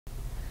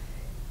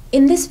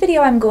In this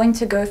video, I'm going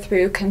to go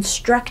through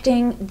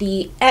constructing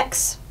the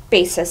x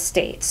basis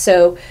state.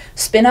 So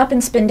spin up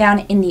and spin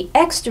down in the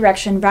x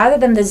direction rather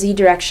than the z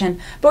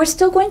direction, but we're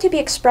still going to be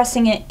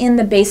expressing it in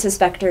the basis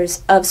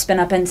vectors of spin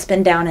up and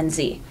spin down in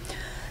z.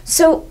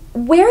 So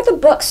where the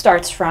book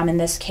starts from in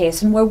this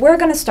case, and where we're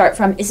going to start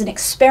from, is an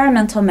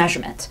experimental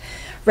measurement,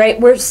 right?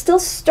 We're still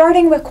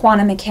starting with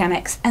quantum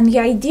mechanics, and the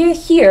idea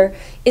here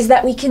is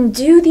that we can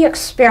do the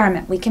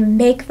experiment, we can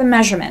make the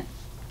measurement.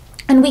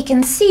 And we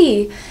can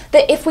see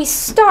that if we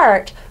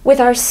start with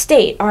our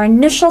state, our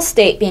initial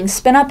state being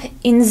spin up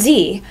in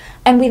z,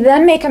 and we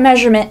then make a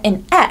measurement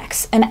in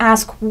x and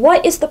ask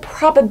what is the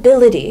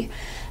probability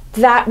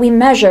that we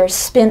measure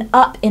spin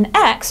up in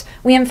x,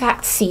 we in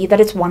fact see that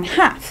it's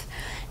 1/2.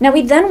 Now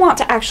we then want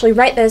to actually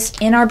write this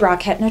in our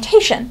bracket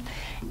notation.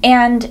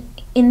 And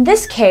in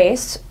this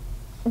case,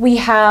 we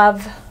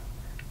have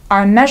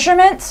our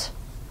measurement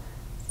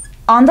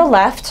on the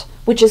left,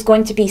 which is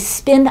going to be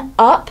spin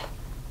up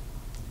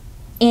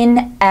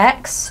in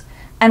x,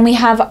 and we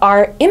have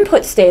our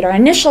input state, our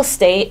initial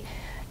state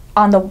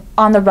on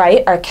the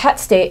right, our ket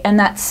state, and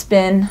that's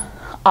spin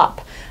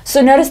up.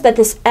 So notice that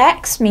this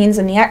x means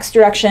in the x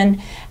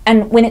direction,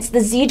 and when it's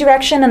the z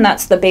direction, and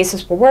that's the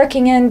basis we're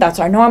working in, that's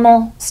our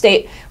normal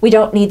state, we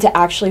don't need to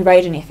actually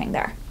write anything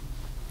there.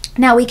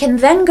 Now we can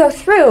then go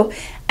through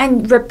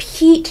and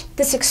repeat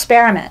this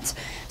experiment.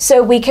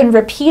 So we can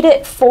repeat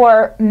it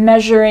for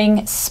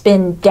measuring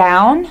spin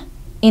down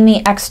in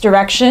the x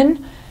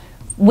direction,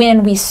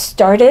 when we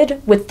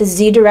started with the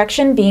z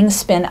direction being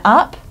spin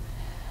up.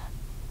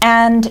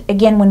 And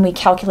again, when we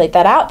calculate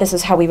that out, this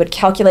is how we would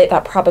calculate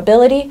that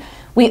probability.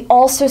 We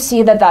also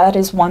see that that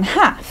is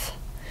 1/2.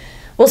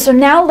 Well, so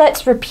now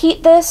let's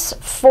repeat this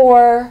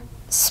for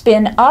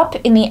spin up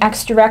in the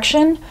x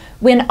direction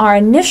when our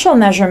initial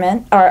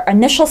measurement, our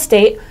initial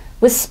state,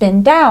 was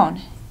spin down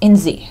in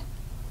z.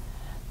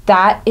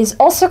 That is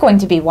also going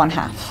to be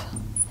 1/2.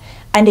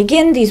 And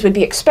again, these would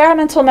be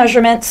experimental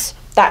measurements.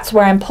 That's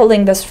where I'm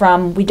pulling this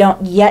from. We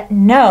don't yet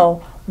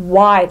know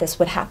why this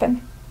would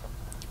happen.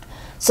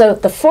 So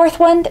the fourth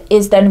one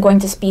is then going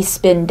to be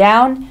spin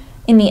down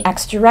in the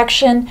x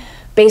direction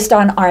based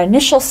on our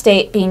initial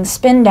state being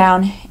spin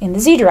down in the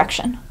z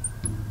direction,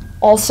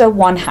 also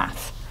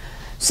 1/2.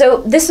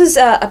 So this is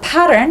a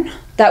pattern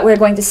that we're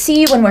going to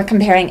see when we're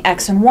comparing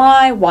x and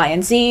y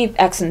and z,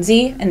 x and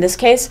z in this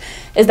case,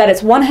 is that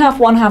it's 1/2,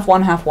 1/2,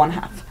 1/2,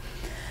 1/2.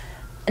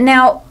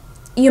 Now,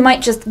 you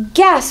might just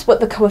guess what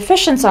the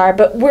coefficients are,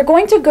 but we're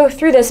going to go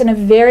through this in a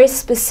very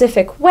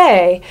specific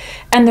way.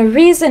 And the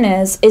reason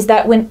is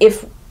that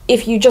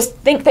if you just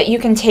think that you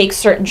can take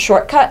certain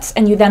shortcuts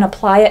and you then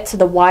apply it to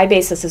the y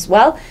basis as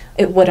well,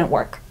 it wouldn't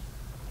work.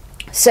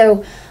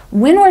 So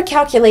when we're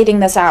calculating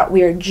this out,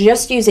 we are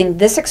just using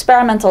this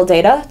experimental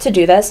data to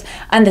do this,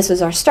 and this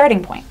is our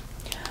starting point.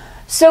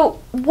 So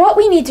what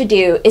we need to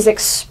do is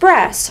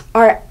express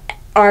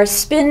our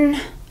spin,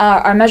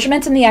 our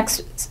measurement in the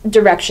x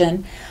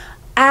direction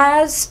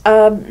as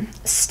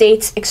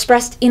states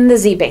expressed in the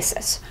z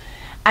basis.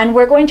 And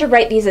we're going to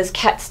write these as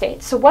ket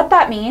states. So what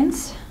that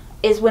means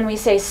is when we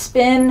say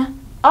spin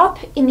up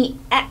in the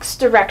x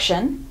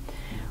direction,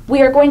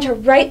 we are going to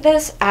write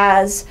this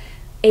as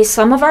a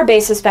sum of our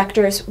basis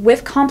vectors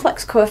with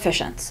complex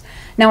coefficients.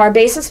 Now our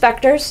basis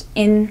vectors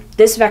in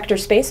this vector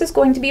space is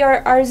going to be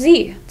our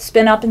z,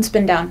 spin up and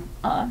spin down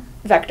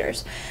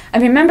vectors.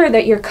 And remember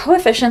that your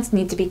coefficients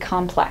need to be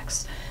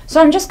complex. So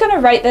I'm just going to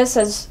write this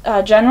as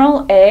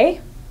general A,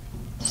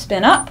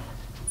 spin up,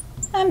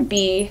 and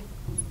B,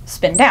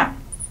 spin down.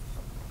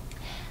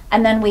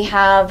 And then we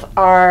have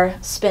our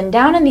spin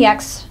down in the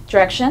x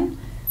direction,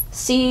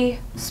 C,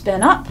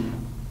 spin up,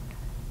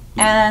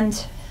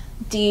 and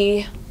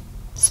D,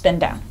 spin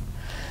down.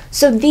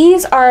 So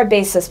these are our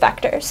basis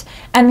vectors.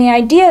 And the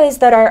idea is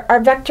that our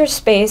vector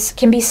space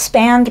can be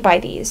spanned by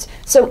these.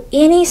 So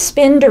any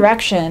spin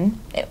direction,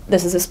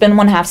 this is a spin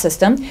 1/2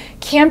 system,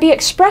 can be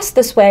expressed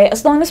this way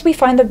as long as we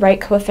find the right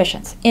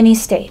coefficients, any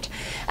state.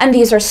 And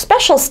these are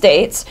special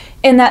states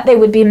in that they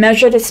would be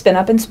measured as spin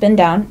up and spin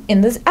down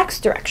in this x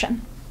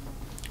direction.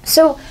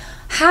 So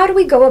how do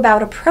we go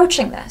about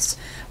approaching this?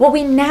 Well,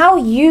 we now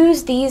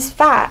use these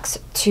facts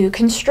to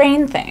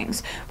constrain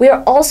things. We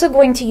are also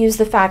going to use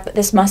the fact that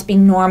this must be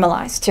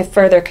normalized to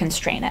further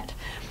constrain it.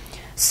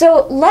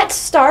 So let's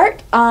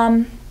start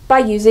by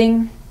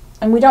using,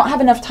 and we don't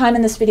have enough time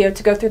in this video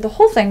to go through the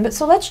whole thing, but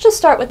so let's just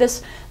start with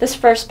this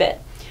first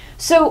bit.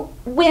 So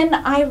when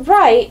I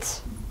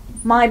write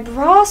my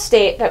bra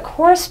state that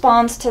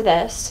corresponds to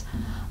this,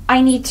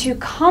 I need to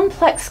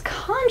complex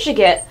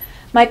conjugate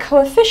my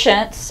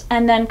coefficients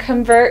and then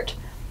convert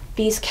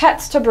these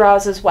kets to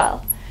bras as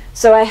well.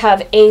 So I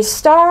have A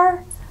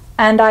star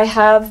and I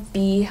have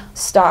B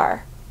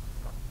star.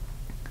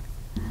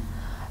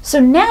 So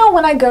now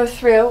when I go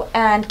through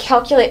and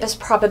calculate this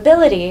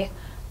probability,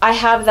 I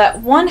have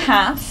that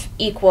 1/2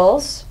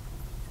 equals,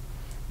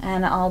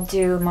 and I'll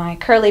do my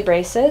curly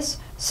braces,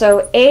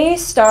 so A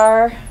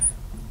star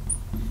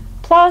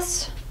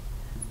plus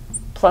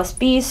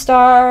B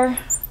star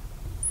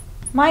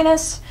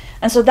minus,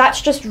 and so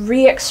that's just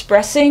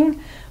re-expressing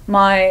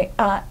my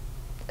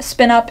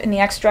spin up in the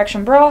x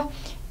direction bra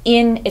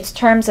in its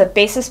terms of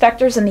basis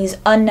vectors and these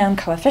unknown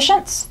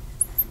coefficients,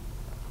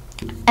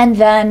 and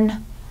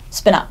then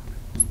spin up.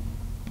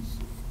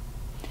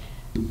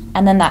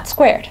 And then that's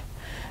squared.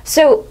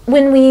 So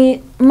when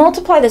we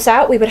multiply this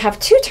out, we would have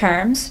two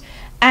terms,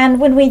 and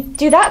when we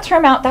do that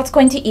term out, that's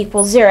going to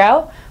equal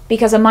 0,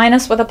 because a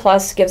minus with a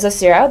plus gives us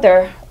 0,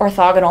 they're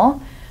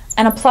orthogonal,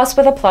 and a plus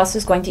with a plus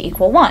is going to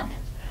equal 1.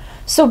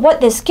 So what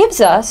this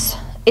gives us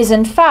is,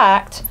 in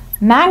fact,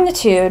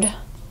 magnitude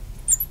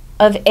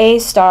of a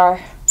star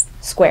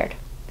squared.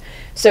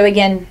 So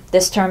again,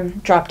 this term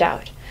dropped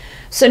out.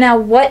 So now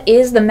what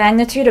is the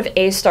magnitude of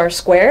a star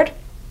squared?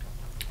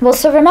 Well,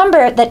 so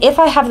remember that if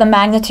I have the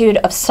magnitude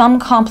of some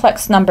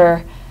complex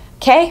number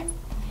k,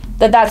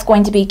 that's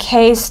going to be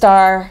k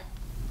star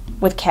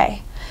with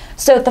k.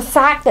 So the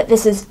fact that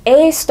this is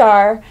a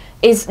star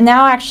is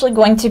now actually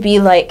going to be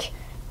like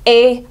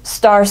a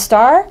star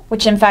star,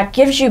 which in fact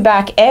gives you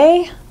back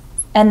a,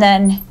 and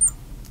then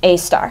a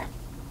star.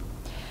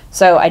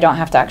 So I don't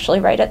have to actually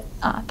write it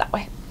that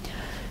way.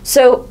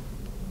 So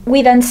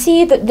we then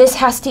see that this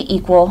has to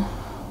equal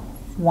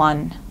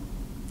 1/2.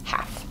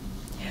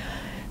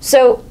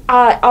 So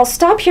I'll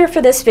stop here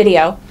for this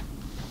video,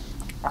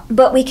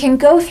 but we can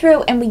go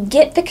through and we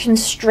get the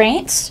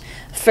constraints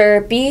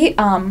for B.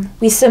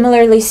 We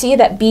similarly see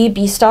that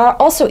B star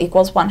also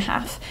equals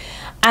 1/2.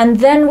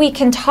 And then we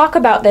can talk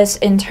about this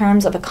in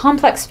terms of a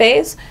complex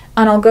phase,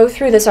 and I'll go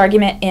through this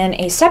argument in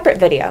a separate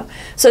video.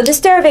 So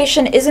this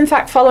derivation is in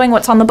fact following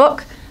what's on the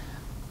book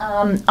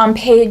on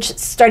page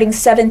starting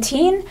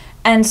 17,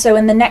 and so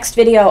in the next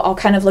video I'll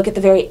kind of look at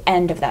the very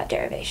end of that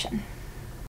derivation.